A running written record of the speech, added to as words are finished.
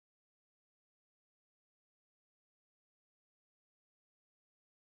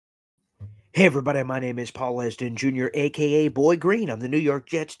Hey everybody, my name is Paul Esden Jr., aka Boy Green. I'm the New York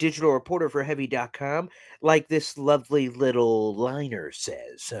Jets digital reporter for Heavy.com. Like this lovely little liner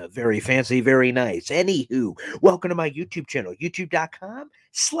says, very fancy, very nice. Anywho, welcome to my YouTube channel,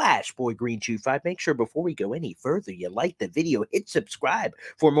 youtube.com/BoyGreen25. Make sure before we go any further, you like the video, hit subscribe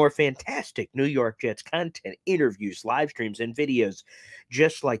for more fantastic New York Jets content, interviews, live streams, and videos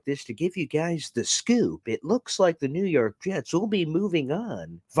just like this to give you guys the scoop. It looks like the New York Jets will be moving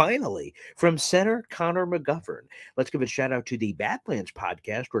on, finally, from center Connor McGovern. Let's give a shout out to the Badlands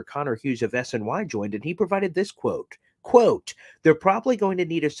podcast where Connor Hughes of SNY joined, and he provided this quote. Quote, they're probably going to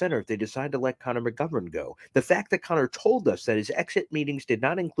need a center if they decide to let Connor McGovern go. The fact that Connor told us that his exit meetings did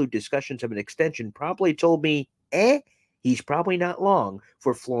not include discussions of an extension probably told me, he's probably not long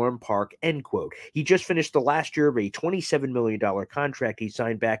for Florham Park, end quote. He just finished the last year of a $27 million contract he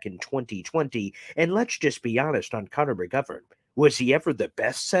signed back in 2020. And let's just be honest on Connor McGovern. Was he ever the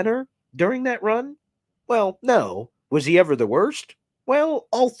best center during that run? Well, no. Was he ever the worst? Well,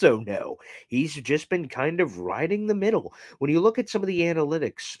 also no. He's just been kind of riding the middle. When you look at some of the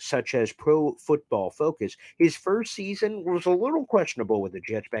analytics, such as Pro Football Focus, his first season was a little questionable with the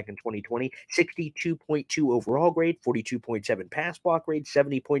Jets back in 2020. 62.2 overall grade, 42.7 pass block grade,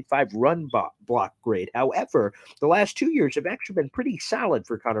 70.5 run block grade. However, the last 2 years have actually been pretty solid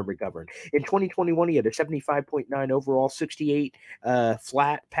for Connor McGovern. In 2021, he had a 75.9 overall, 68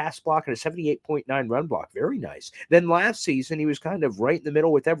 flat pass block, and a 78.9 run block. Very nice. Then last season, he was kind of right in the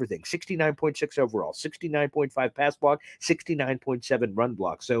middle with everything. 69.6 overall, 69.5 pass block, 69.7 run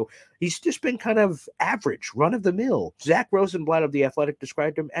block. So he's just been kind of average, run of the mill. Zach Rosenblatt of The Athletic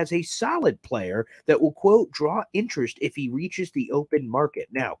described him as a solid player that will, quote, draw interest if he reaches the open market.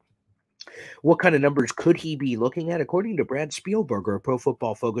 Now, what kind of numbers could he be looking at? According to Brad Spielberger of Pro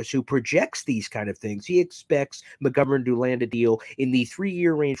Football Focus, who projects these kind of things, he expects McGovern to land a deal in the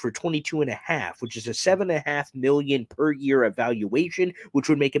 3-year range for 22 and a half, which is a $7.5 million per year evaluation, which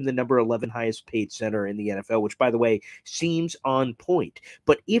would make him the number 11 highest paid center in the NFL, which, by the way, seems on point.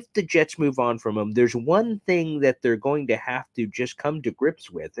 But if the Jets move on from him, there's one thing that they're going to have to just come to grips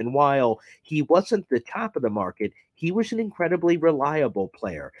with. And while he wasn't the top of the market, he was an incredibly reliable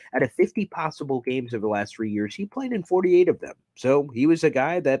player. Out of 50 possible games over the last 3 years, he played in 48 of them. So he was a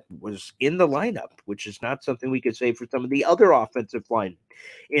guy that was in the lineup, which is not something we could say for some of the other offensive line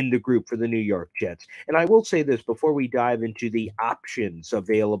in the group for the New York Jets. And I will say this before we dive into the options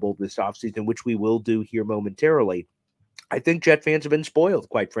available this offseason, which we will do here momentarily. I think Jet fans have been spoiled,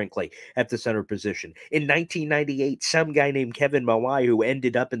 quite frankly, at the center position. In 1998, some guy named Kevin Mawai, who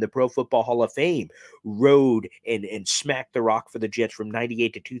ended up in the Pro Football Hall of Fame, rode and smacked the rock for the Jets from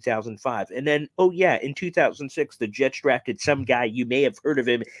 98 to 2005. And then, oh yeah, in 2006, the Jets drafted some guy, you may have heard of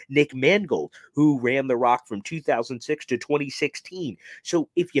him, Nick Mangold, who ran the rock from 2006 to 2016. So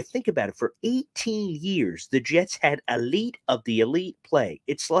if you think about it, for 18 years, the Jets had elite of the elite play.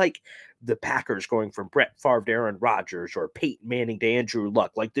 It's like the Packers going from Brett Favre to Aaron Rodgers or Peyton Manning to Andrew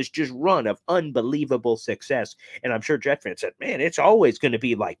Luck, like this just run of unbelievable success. And I'm sure Jet fans said, man, it's always going to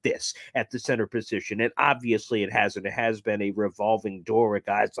be like this at the center position. And obviously it hasn't. It has been a revolving door with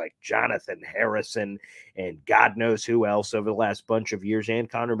guys like Jonathan Harrison and God knows who else over the last bunch of years, and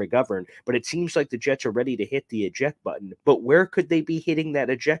Connor McGovern. But it seems like the Jets are ready to hit the eject button. But where could they be hitting that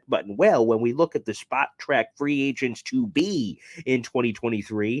eject button? Well, when we look at the spot track free agents to be in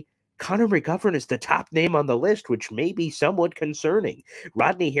 2023, Connor McGovern is the top name on the list, which may be somewhat concerning.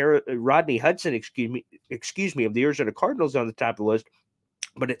 Rodney Hudson, excuse me, of the Arizona Cardinals on the top of the list,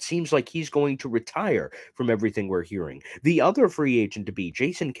 but it seems like he's going to retire from everything we're hearing. The other free agent to be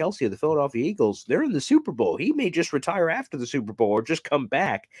Jason Kelsey of the Philadelphia Eagles, they're in the Super Bowl. He may just retire after the Super Bowl or just come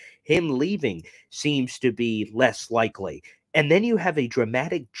back. Him leaving seems to be less likely. And then you have a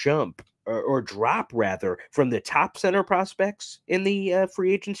dramatic jump or drop rather from the top center prospects in the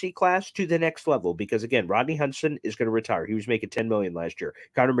free agency class to the next level, because again, Rodney Hudson is going to retire. He was making 10 million last year.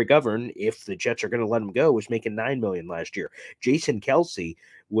 Connor McGovern, if the Jets are going to let him go, was making 9 million last year. Jason Kelsey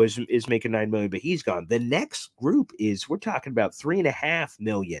is making 9 million, but he's gone. The next group is, we're talking about 3.5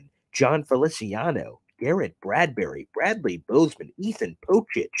 million. John Feliciano, Garrett Bradbury, Bradley Bozeman, Ethan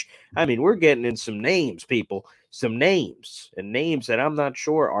Pocic. I mean, we're getting in some names, people. Some names, and names that I'm not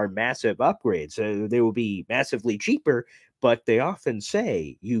sure are massive upgrades. They will be massively cheaper, but they often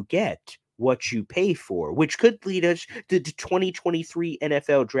say you get what you pay for, which could lead us to the 2023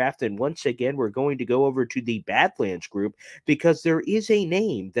 NFL draft. And once again, we're going to go over to the Badlands group because there is a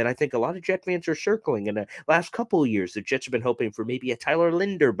name that I think a lot of Jet fans are circling. In the last couple of years, the Jets have been hoping for maybe a Tyler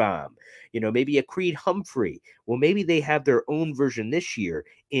Linderbaum, maybe a Creed Humphrey. Well, maybe they have their own version this year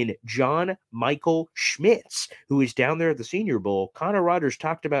in John Michael Schmitz, who is down there at the Senior Bowl. Connor Rogers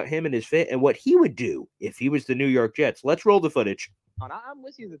talked about him and his fit and what he would do if he was the New York Jets. Let's roll the footage. I'm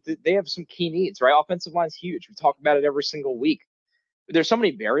with you that they have some key needs, right? Offensive line's huge. We talk about it every single week. There's so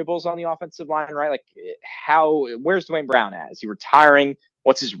many variables on the offensive line, right? Like where's Dwayne Brown at? Is he retiring?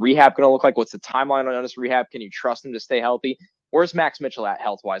 What's his rehab going to look like? What's the timeline on his rehab? Can you trust him to stay healthy? Where's Max Mitchell at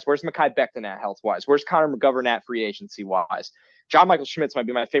health-wise? Where's Mekhi Becton at health-wise? Where's Connor McGovern at free agency-wise? John Michael Schmitz might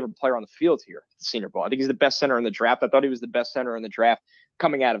be my favorite player on the field here at the Senior Bowl. I think he's the best center in the draft. I thought he was the best center in the draft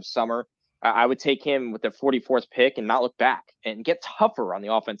coming out of summer. I would take him with the 44th pick and not look back and get tougher on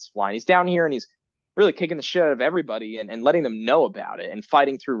the offensive line. He's down here and he's really kicking the shit out of everybody and letting them know about it and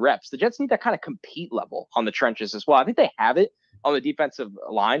fighting through reps. The Jets need that kind of compete level on the trenches as well. I think they have it on the defensive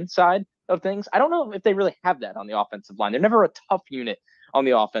line side of things. I don't know if they really have that on the offensive line. They're never a tough unit on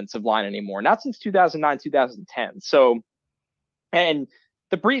the offensive line anymore, not since 2009, 2010. So, and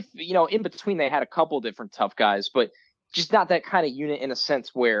the brief, in between, they had a couple different tough guys, but just not that kind of unit in a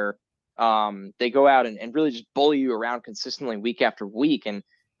sense where they go out and really just bully you around consistently week after week. And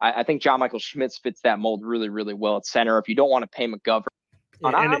I think John Michael Schmitz fits that mold really, really well at center. If you don't want to pay McGovern,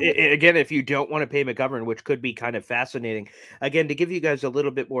 and again, if you don't want to pay McGovern, which could be kind of fascinating, again, to give you guys a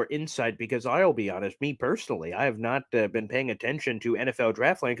little bit more insight, because I'll be honest, me personally, I have not been paying attention to NFL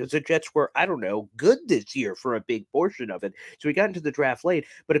draft line because the Jets were, good this year for a big portion of it. So we got into the draft late.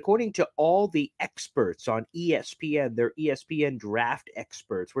 But according to all the experts on ESPN, they're ESPN draft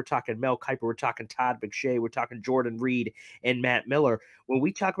experts. We're talking Mel Kiper, we're talking Todd McShay, we're talking Jordan Reed and Matt Miller. When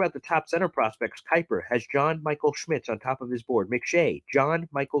we talk about the top center prospects, Kiper has John Michael Schmitz on top of his board. McShay, John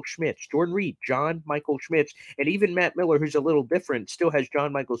Michael Schmitz. Jordan Reed, John Michael Schmitz. And even Matt Miller, who's a little different, still has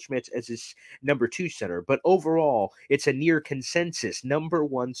John Michael Schmitz as his number 2 center. But overall, it's a near consensus number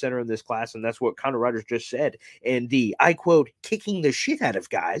 1 center in this class, and that's what Connor Rogers just said. And I quote, kicking the shit out of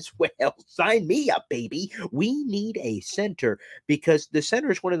guys. Well, sign me up, baby. We need a center because the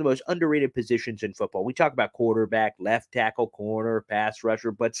center is one of the most underrated positions in football. We talk about quarterback, left tackle, corner, pass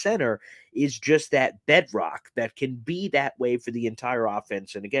rusher, but center is just that bedrock that can be that way for the entire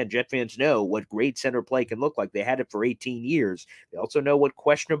offense. And again, Jet fans know what great center play can look like. They had it for 18 years. They also know what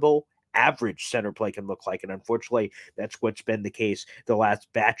questionable average center play can look like. And unfortunately, that's what's been the case the last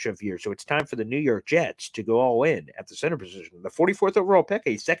batch of years. So it's time for the New York Jets to go all in at the center position. The 44th overall pick,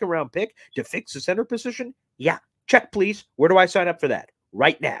 a second-round pick to fix the center position? Yeah, check, please. Where do I sign up for that?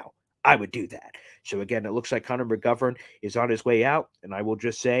 Right now. I would do that. So again, it looks like Connor McGovern is on his way out. And I will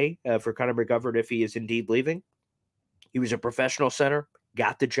just say for Connor McGovern, if he is indeed leaving, he was a professional center,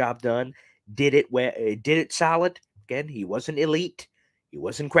 got the job done, did it solid. Again, he wasn't elite. He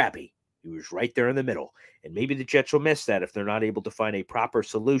wasn't crappy. He was right there in the middle. And maybe the Jets will miss that if they're not able to find a proper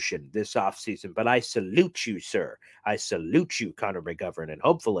solution this offseason. But I salute you, sir. I salute you, Connor McGovern. And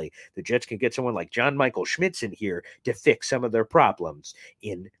hopefully the Jets can get someone like John Michael Schmitz in here to fix some of their problems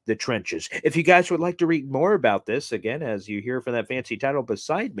in the trenches. If you guys would like to read more about this, again, as you hear from that fancy title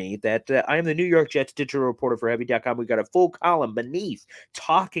beside me, that I am the New York Jets digital reporter for Heavy.com. We got a full column beneath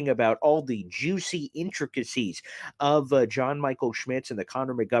talking about all the juicy intricacies of John Michael Schmitz and the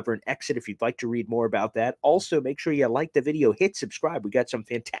Connor McGovern exit. If you'd like to read more about that, also make sure you like the video, hit subscribe. We got some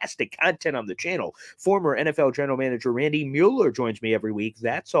fantastic content on the channel. Former NFL general manager Randy Mueller joins me every week.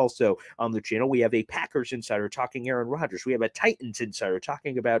 That's also on the channel. We have a Packers insider talking Aaron Rodgers. We have a Titans insider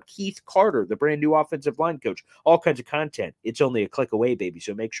talking about Keith Carter, the brand new offensive line coach. All kinds of content. It's only a click away, baby.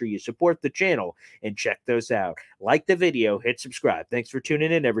 So make sure you support the channel and check those out. Like the video, hit subscribe. Thanks for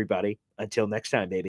tuning in, everybody. Until next time, baby.